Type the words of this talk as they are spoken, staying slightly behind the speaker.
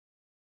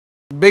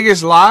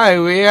Biggest lie,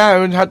 yeah, it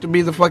would have to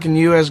be the fucking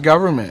U.S.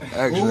 government,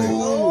 actually.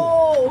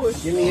 Ooh,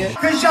 give me it.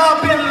 Cause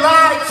y'all been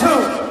lied to.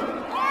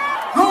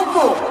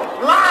 Google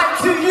lied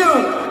to you.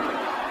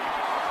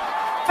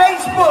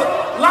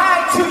 Facebook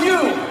lied to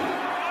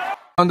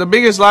you. The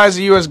biggest lie is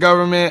the U.S.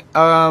 government.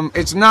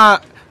 It's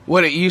not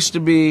what it used to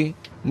be.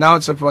 Now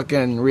it's a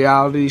fucking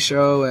reality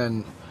show,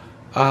 and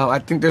I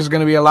think there's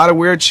gonna be a lot of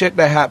weird shit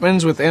that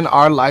happens within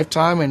our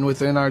lifetime and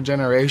within our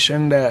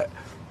generation that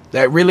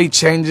really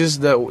changes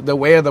the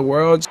way of the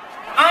world.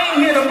 I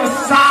ain't here to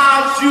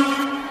massage you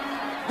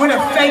with a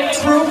fake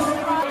truth.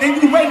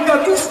 Then you wake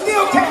up, you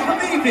still can't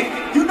believe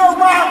it. You know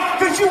why?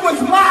 Because you was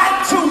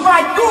lied to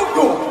by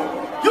Google.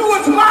 You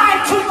was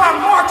lied to by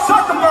Mark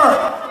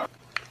Zuckerberg.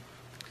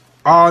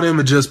 All of them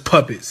are just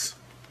puppets.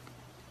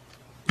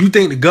 You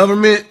think the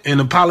government and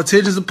the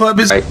politicians are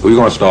puppets? Hey, we're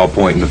gonna start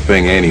pointing the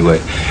finger anyway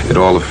at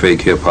all the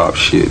fake hip-hop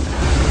shit.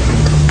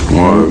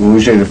 When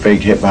we say the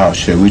fake hip-hop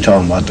shit, we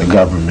talking about the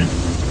government.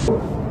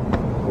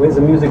 Where's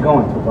the music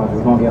going, Tupac? Is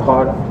it gonna get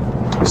harder?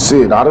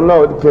 Shit, I don't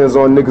know. It depends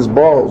on niggas'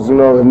 balls. You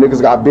know, if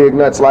niggas got big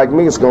nuts like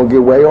me, it's gonna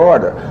get way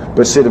harder.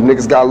 But shit, if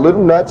niggas got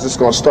little nuts, it's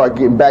gonna start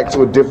getting back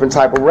to a different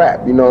type of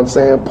rap. You know what I'm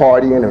saying?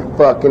 Partying and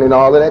fucking and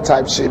all of that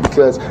type of shit,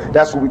 because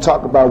that's what we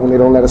talk about when they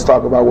don't let us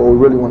talk about what we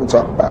really want to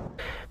talk about.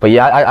 But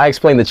yeah, I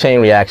explained the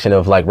chain reaction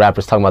of like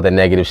rappers talking about that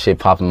negative shit,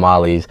 popping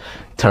mollies,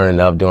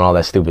 turning up, doing all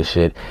that stupid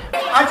shit.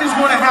 I just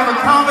want to have a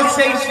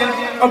conversation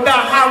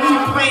about how we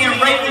playing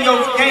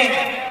radio's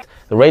game.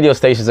 The radio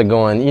stations are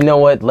going, you know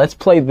what, let's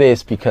play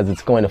this because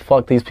it's going to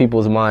fuck these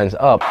people's minds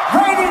up.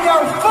 Radio,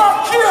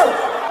 fuck you!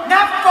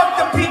 Not fuck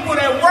the people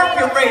that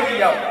work in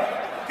radio.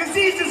 Because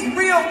these is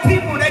real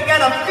people that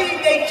gotta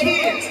feed their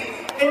kids.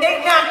 And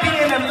they not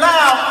being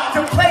allowed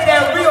to play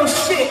that real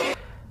shit.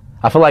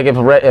 I feel like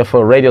if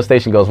a radio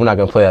station goes, we're not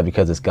going to play that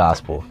because it's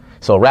gospel.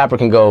 So a rapper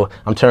can go,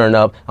 I'm turning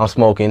up, I'm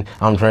smoking,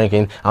 I'm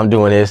drinking, I'm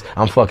doing this,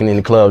 I'm fucking in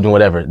the club, doing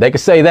whatever. They can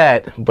say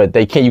that, but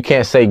you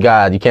can't say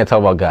God, you can't talk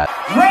about God.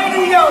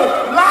 Radio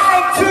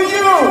lied to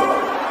you!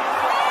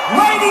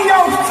 Radio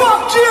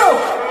fucked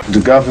you!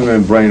 The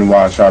government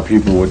brainwash our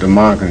people with the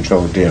mind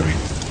control theory.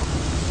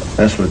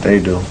 That's what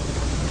they do.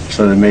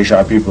 So they make sure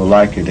our people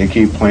like it. They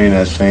keep playing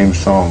that same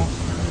song.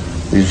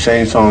 The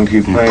same song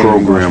keep playing,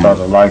 you start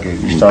to like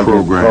it. You start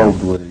to get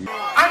probed with it.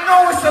 I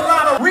know it's a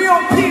lot of real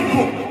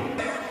people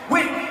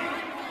with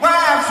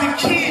wives and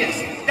kids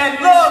that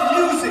love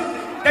music,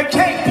 that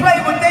can't play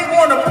what they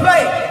want to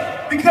play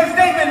because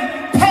they've been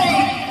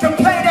paid to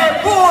play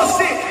that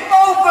bullshit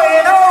over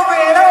and over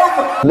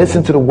and over.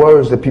 Listen to the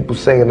words that people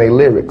say in their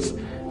lyrics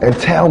and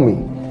tell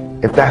me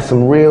if that's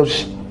some real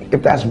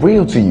if that's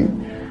real to you.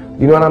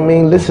 You know what I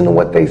mean? Listen to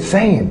what they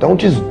saying. Don't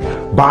just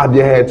bob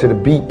your head to the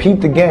beat.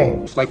 Peep the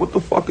game. It's like, what the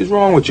fuck is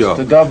wrong with y'all?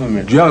 The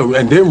government. Yeah,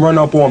 and then run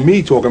up on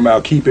me talking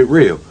about keep it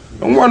real.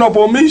 Don't run up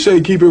on me say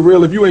keep it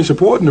real if you ain't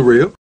supporting the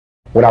real.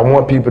 What I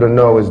want people to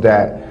know is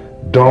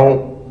that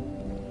don't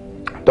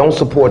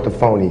support the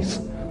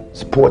phonies.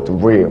 Support the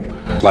real.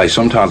 Like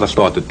sometimes I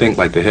start to think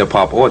like the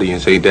hip-hop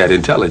audience ain't that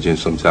intelligent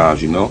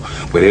sometimes, you know,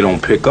 where they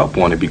don't pick up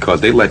on it because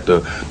they let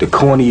the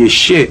corniest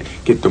shit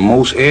get the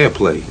most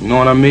airplay. You know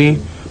what I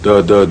mean?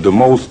 The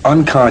most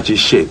unconscious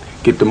shit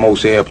get the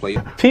most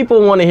airplay.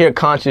 People want to hear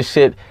conscious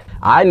shit.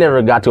 I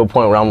never got to a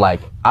point where I'm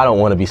like, I don't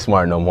want to be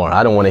smart no more.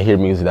 I don't want to hear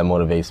music that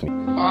motivates me.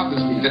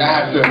 Bothers me that I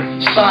have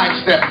to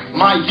sidestep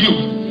my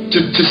youth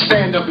to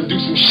stand up and do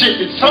some shit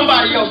that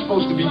somebody else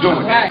supposed to be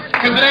doing.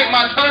 Because it ain't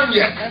my turn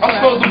yet. I'm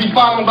supposed to be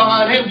following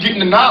behind him getting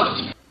the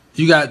knowledge.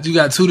 You got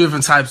two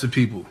different types of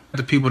people.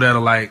 The people that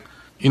are like,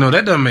 you know,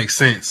 that doesn't make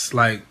sense.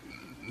 Like,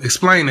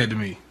 explain that to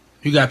me.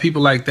 You got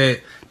people like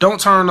that. Don't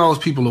turn those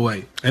people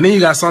away. And then you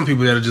got some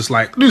people that are just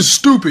like, this is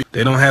stupid.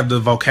 They don't have the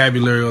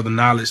vocabulary or the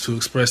knowledge to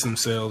express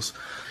themselves.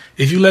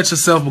 If you let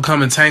yourself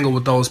become entangled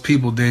with those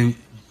people, then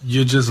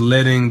you're just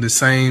letting the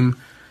same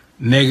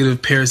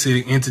negative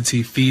parasitic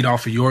entity feed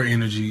off of your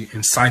energy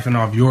and siphon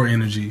off your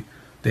energy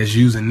that's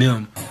using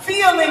them.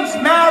 Feelings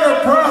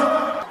matter,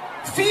 bro.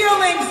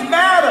 Feelings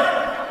matter.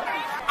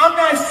 I'm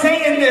not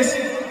saying this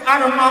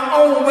out of my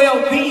own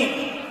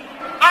well-being.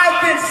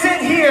 I've been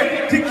sent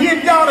here to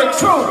give y'all the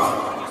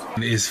truth.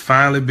 It's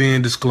finally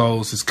being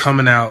disclosed. It's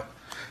coming out.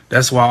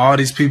 That's why all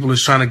these people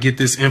is trying to get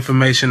this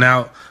information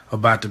out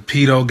about the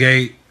pedo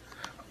gate.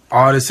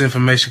 All this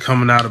information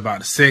coming out about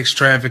the sex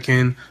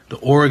trafficking, the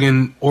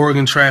organ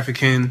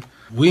trafficking.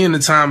 We in the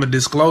time of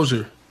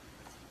disclosure.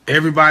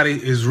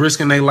 Everybody is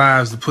risking their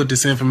lives to put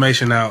this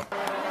information out.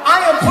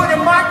 I am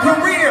putting my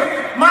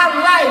career, my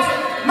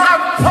life,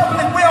 my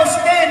public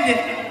well-standing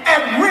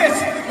at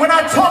risk when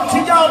I talk to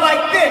y'all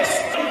like this.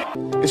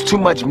 It's too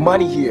much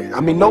money here. I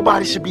mean,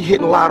 nobody should be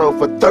hitting lotto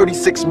for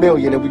 36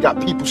 million and we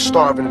got people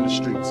starving in the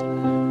streets.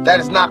 That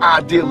is not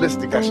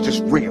idealistic, that's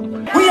just real.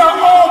 We are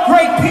all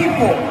great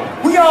people.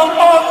 We are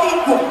all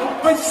equal.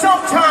 But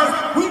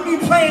sometimes we be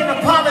playing the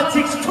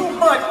politics too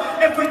much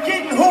and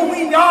forgetting who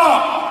we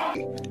are.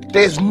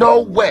 There's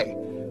no way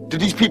that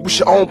these people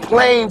should own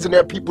planes and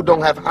their people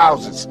don't have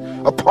houses,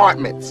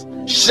 apartments,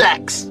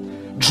 shacks,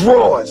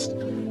 drawers,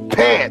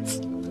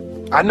 pants.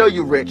 I know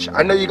you're rich.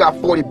 I know you got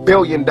 $40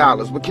 billion,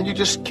 but can you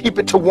just keep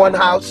it to one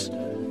house?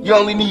 You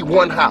only need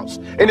one house.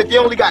 And if you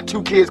only got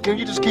 2 kids, can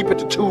you just keep it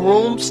to 2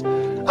 rooms?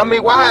 I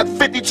mean, why have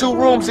 52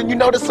 rooms and you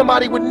know there's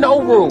somebody with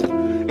no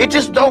room? It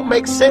just don't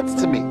make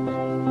sense to me.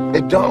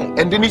 It don't.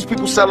 And then these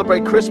people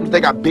celebrate Christmas. They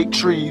got big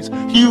trees,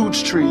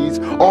 huge trees,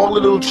 all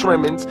the little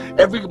trimmings.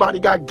 Everybody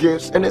got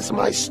gifts, and then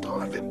somebody's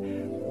starving.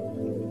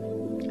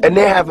 And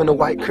they're having a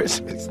white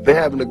Christmas. They're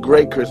having a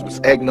great Christmas,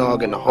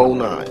 eggnog and the whole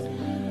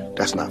 9.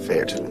 That's not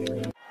fair to me.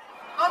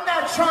 I'm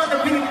not trying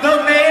to be the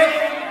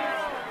man.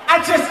 I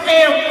just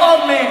am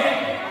a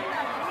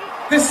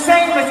man. The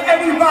same as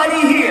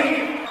everybody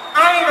here.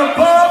 I ain't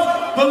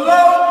above,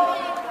 below,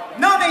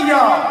 none of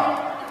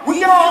y'all.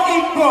 We all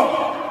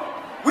equal.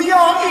 We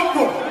all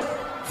equal.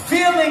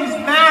 Feelings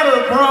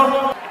matter,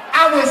 bro.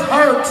 I was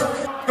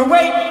hurt. The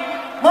way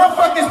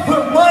motherfuckers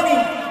put money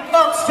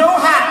up so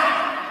high.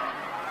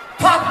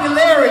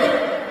 Popularity.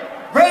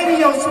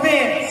 Radio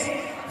spins.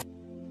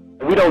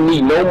 We don't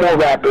need no more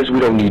rappers.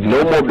 We don't need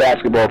no more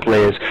basketball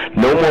players,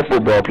 no more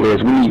football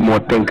players. We need more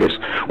thinkers.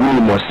 We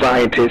need more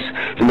scientists.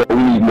 You know, we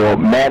need more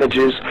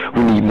managers.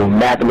 We need more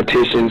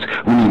mathematicians.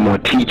 We need more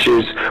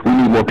teachers. We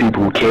need more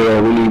people who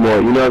care. We need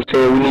more, you know what I'm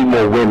saying? We need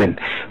more women,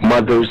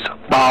 mothers,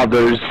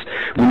 fathers.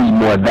 We need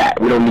more of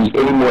that. We don't need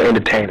any more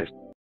entertainers.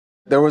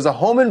 There was a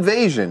home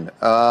invasion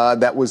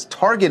that was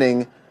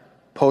targeting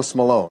Post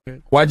Malone.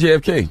 Why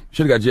JFK?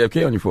 Should have got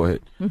JFK on your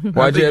forehead.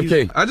 Why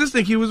JFK? I just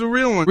think he was a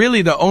real one.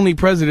 Really the only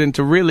president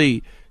to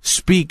really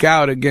speak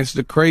out against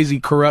the crazy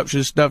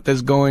corruption stuff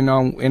that's going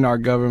on in our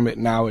government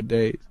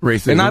nowadays.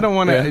 Racism. And I don't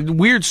want to,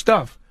 weird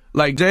stuff.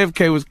 Like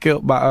JFK was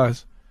killed by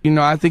us. You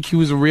know, I think he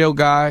was a real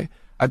guy.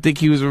 I think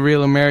he was a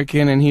real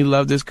American and he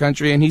loved this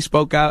country and he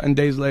spoke out and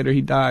days later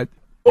he died.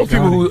 Most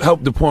people who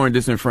helped the poor and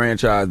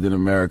disenfranchised in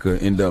America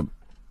end up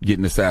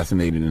getting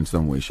assassinated in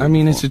some way, shape, I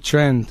mean, or it's a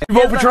trend. You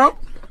vote for Trump?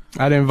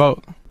 I didn't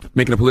vote.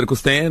 Making a political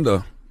stand,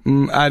 or?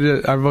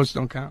 Our votes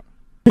don't count.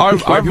 Our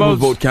people's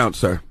vote counts,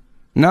 sir.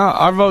 No,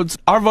 our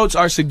votes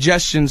are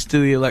suggestions to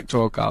the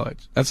Electoral College.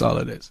 That's all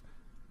it is.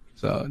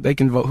 So they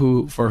can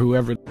vote for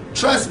whoever.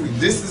 Trust me,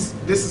 this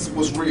is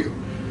what's real.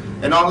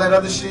 And all that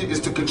other shit is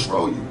to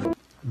control you.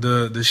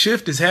 The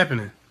shift is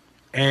happening,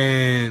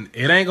 and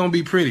it ain't gonna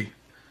be pretty,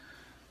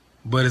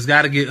 but it's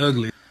got to get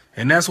ugly,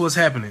 and that's what's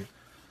happening.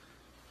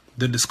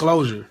 The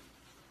disclosure.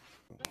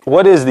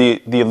 What is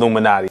the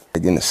Illuminati?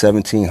 In the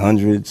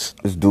 1700s,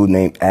 this dude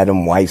named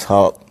Adam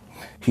Weishaupt,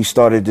 he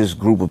started this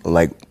group of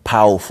like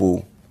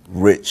powerful,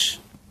 rich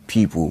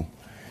people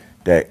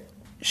that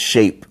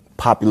shape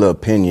popular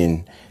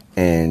opinion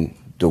and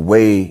the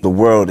way the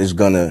world is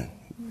gonna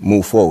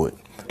move forward.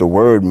 The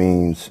word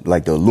means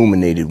like the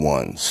illuminated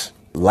ones.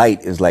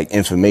 Light is like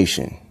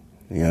information.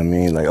 You know what I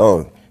mean? Like,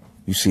 oh,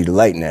 you see the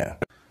light now.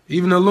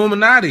 Even the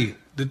Illuminati,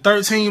 the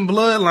 13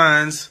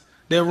 bloodlines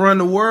that run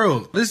the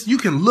world. You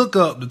can look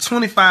up the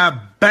 25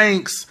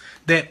 banks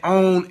that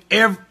own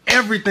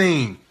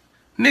everything.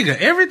 Nigga,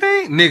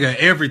 everything? Nigga,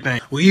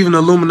 everything. Well, even the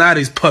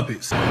Illuminati's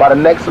puppets. By the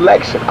next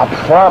election, I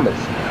promise,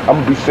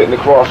 I'm gonna be sitting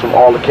across from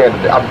all the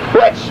candidates. I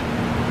bet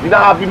you. You know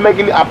how I be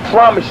making it? I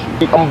promise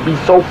you. I'm gonna be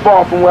so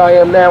far from where I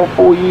am now in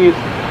 4 years.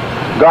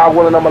 God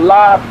willing, I'm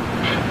alive.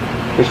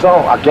 It's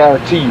on, I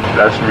guarantee you.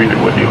 That's really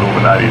what the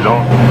Illuminati's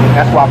on.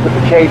 That's why I put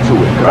the K to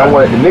it. Cause I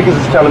want the niggas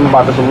is telling me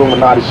about this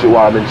Illuminati shit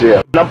while I'm in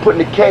jail. And I'm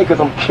putting the K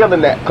because I'm killing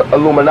that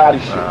Illuminati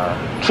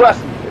shit.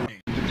 Trust me.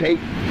 To take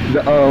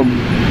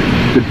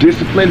the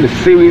discipline, the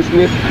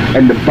seriousness,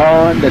 and the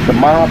bond that the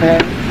mob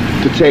has,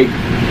 to take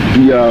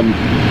the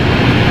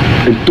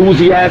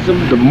enthusiasm,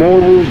 the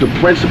morals, the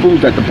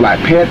principles that the Black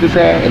Panthers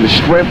had, and the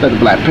strength that the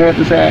Black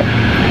Panthers had,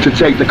 to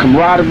take the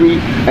camaraderie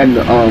and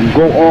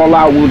go all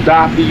out, we'll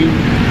die for you.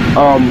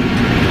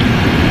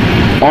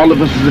 All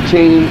of us as a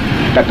team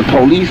that the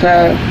police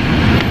have,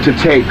 to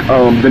take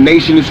the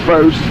nation is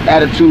first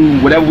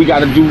attitude, whatever we got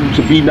to do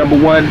to be number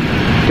one,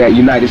 that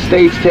United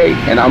States take,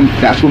 and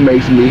that's what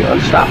makes me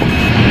unstoppable.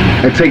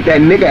 And take that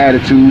nigga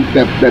attitude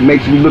that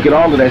makes me look at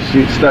all of that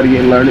shit, study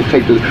and learn it,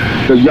 take the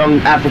young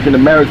African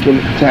American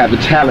to have the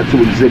talent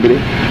to exhibit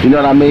it, you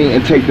know what I mean,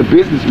 and take the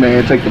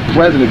businessman, take the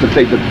president, to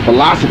take the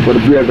philosopher to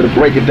be able to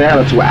break it down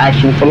into an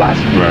actual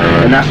philosophy.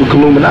 Right. And that's what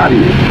Illuminati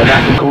is. And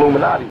that's what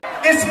Illuminati is.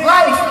 It's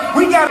life.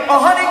 We got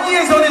 100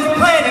 years on this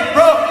planet,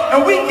 bro,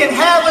 and we can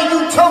have a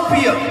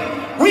utopia.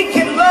 We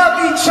can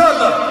love each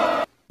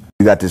other.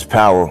 You got this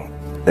power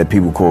that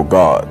people call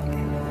God.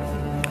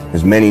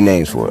 There's many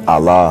names for it.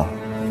 Allah,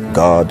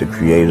 God, the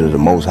creator, the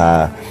most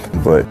high.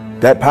 But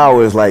that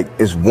power is like,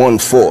 it's one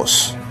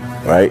force,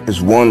 right? It's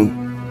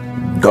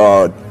one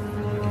God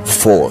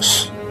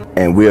force.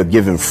 And we are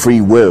given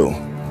free will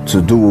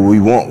to do what we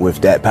want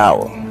with that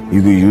power.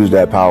 You could use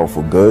that power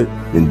for good,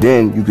 and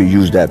then you could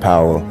use that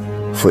power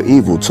for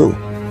evil too.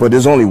 But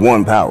there's only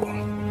one power.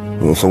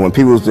 You know, so when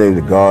people say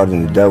the God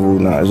and the devil,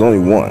 no, there's only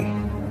one.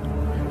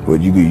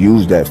 But you could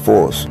use that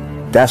force.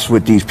 That's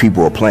what these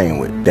people are playing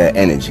with, that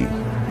energy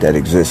that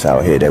exists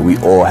out here that we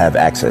all have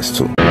access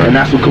to. And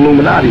that's what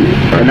Illuminati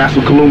is. And that's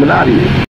what Illuminati is.